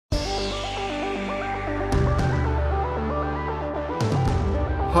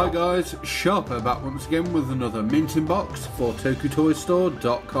Hi guys, Sharper back once again with another minting box for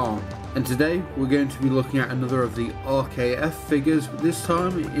TokuToyStore.com, and today we're going to be looking at another of the RKF figures, but this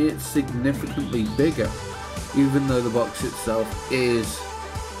time it's significantly bigger, even though the box itself is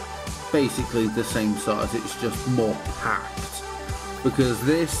basically the same size, it's just more packed, because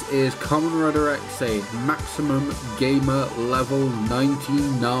this is Kamen Rider X8 Maximum Gamer Level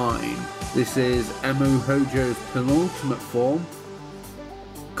 99. This is Emu Hojo's penultimate form,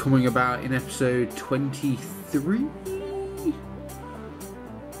 coming about in episode 23,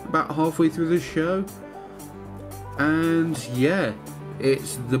 about halfway through the show, and yeah,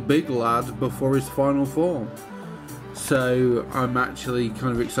 it's the big lad before his final form. So I'm actually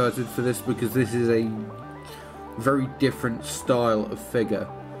kind of excited for this because this is a very different style of figure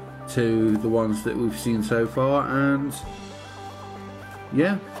to the ones that we've seen so far, and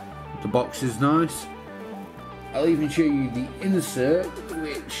yeah, the box is nice. I'll even show you the insert,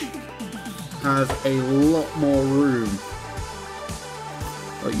 which has a lot more room.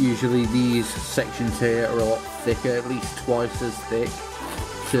 Like usually these sections here are a lot thicker, at least twice as thick,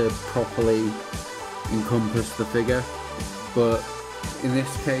 to properly encompass the figure. But in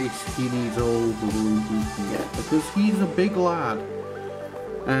this case, he needs all the room he can get, because he's a big lad.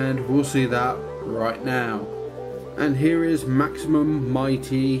 And we'll see that right now. And here is Maximum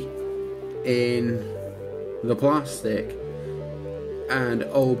Mighty in the plastic, and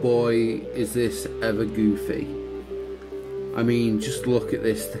oh boy is this ever goofy. I mean, just look at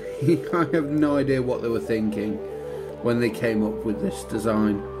this thing. I have no idea what they were thinking when they came up with this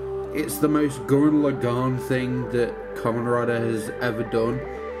design. It's the most Gurren Lagann thing that Kamen Rider has ever done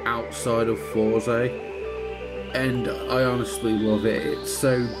outside of Forza, and I honestly love it. It's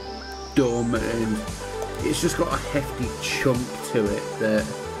so dumb, and it's just got a hefty chunk to it that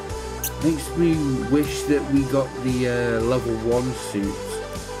makes me wish that we got the level 1 suits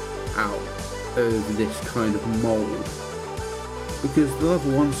out of this kind of mould, because the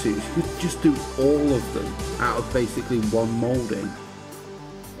level 1 suits, you could just do all of them out of basically one moulding.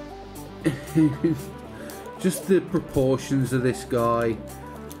 Just the proportions of this guy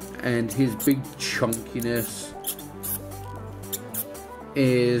and his big chunkiness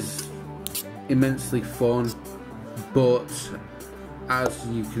is immensely fun, but as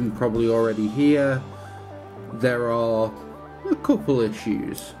you can probably already hear, there are a couple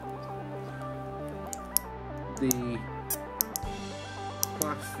issues. The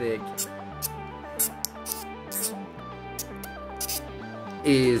plastic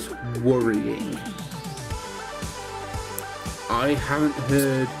is worrying. I haven't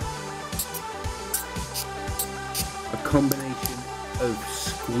heard a combination of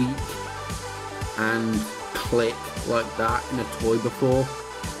squeak and click like that in a toy before,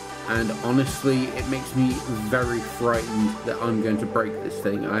 and honestly it makes me very frightened that I'm going to break this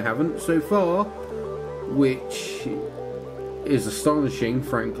thing. I haven't so far, which is astonishing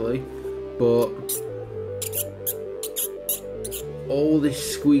frankly, but all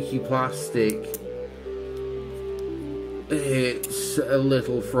this squeaky plastic, it's a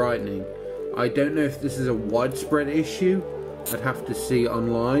little frightening. I don't know if this is a widespread issue, I'd have to see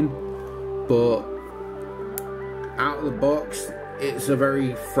online, but out of the box it's a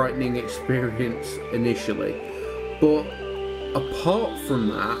very frightening experience initially. But apart from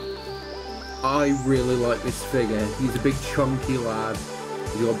that, I really like this figure. He's a big chunky lad,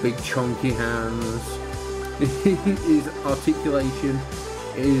 he's got big chunky hands, his articulation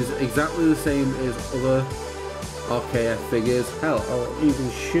is exactly the same as other RKF figures. Hell, I'll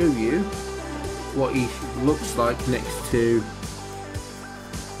even show you what he looks like next to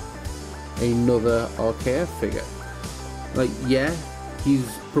another RKF figure. Like, yeah,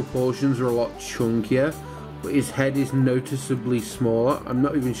 his proportions are a lot chunkier, but his head is noticeably smaller. I'm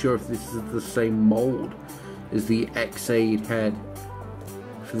not even sure if this is the same mold as the X8 head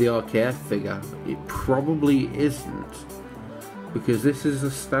for the RKF figure. It probably isn't, because this is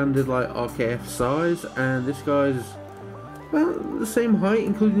a standard like RKF size, and this guy's about the same height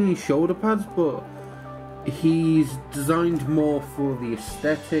including his shoulder pads, but he's designed more for the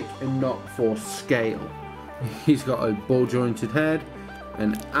aesthetic and not for scale. He's got a ball jointed head,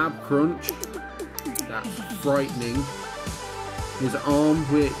 an ab crunch that's frightening, his arm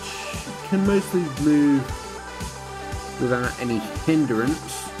which can mostly move without any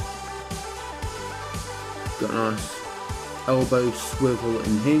hindrance, got a nice elbow swivel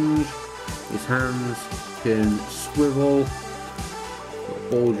and hinge, his hands can swivel, got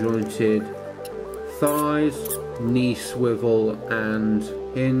ball jointed thighs, knee swivel and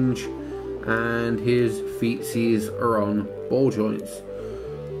hinge, and his feetsies are on ball joints.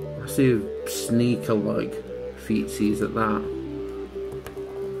 Massive sneaker like feetsies at that.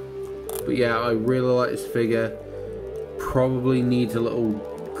 But yeah, I really like this figure. Probably needs a little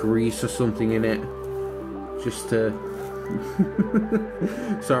grease or something in it, just to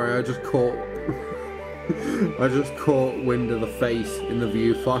sorry, I just caught wind of the face in the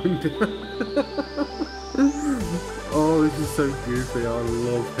viewfinder. Oh, this is so goofy. I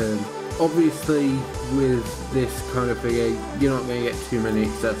love him. Obviously, with this kind of figure, you're not going to get too many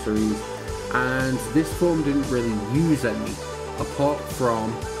accessories, and this form didn't really use any, apart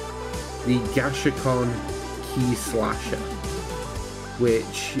from the Gashikon Key Slasher,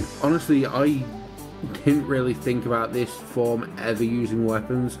 which, honestly, I didn't really think about this form ever using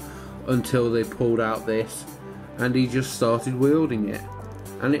weapons until they pulled out this, and he just started wielding it,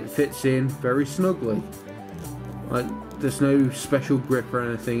 and it fits in very snugly. Like, there's no special grip or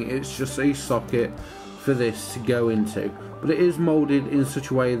anything, it's just a socket for this to go into. But it is moulded in such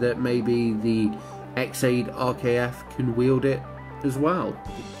a way that maybe the X8 RKF can wield it as well.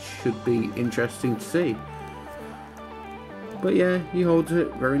 It should be interesting to see. But yeah, he holds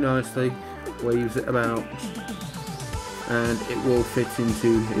it very nicely, waves it about, and it will fit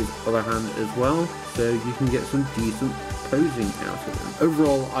into his other hand as well, so you can get some decent posing out of him.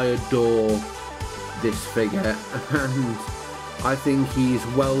 Overall, I adore this figure, and I think he's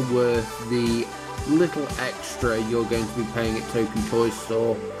well worth the little extra you're going to be paying at Toku Toy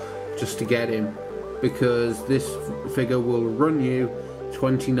Store just to get him, because this figure will run you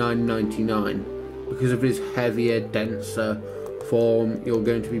 $29.99. Because of his heavier, denser form, you're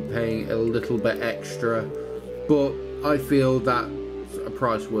going to be paying a little bit extra, but I feel that's a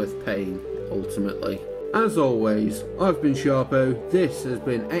price worth paying ultimately. As always, I've been Sharpo, this has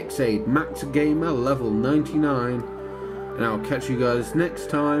been X8 Max Gamer level 99, and I'll catch you guys next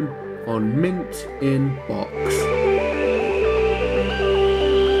time on Mint in Box.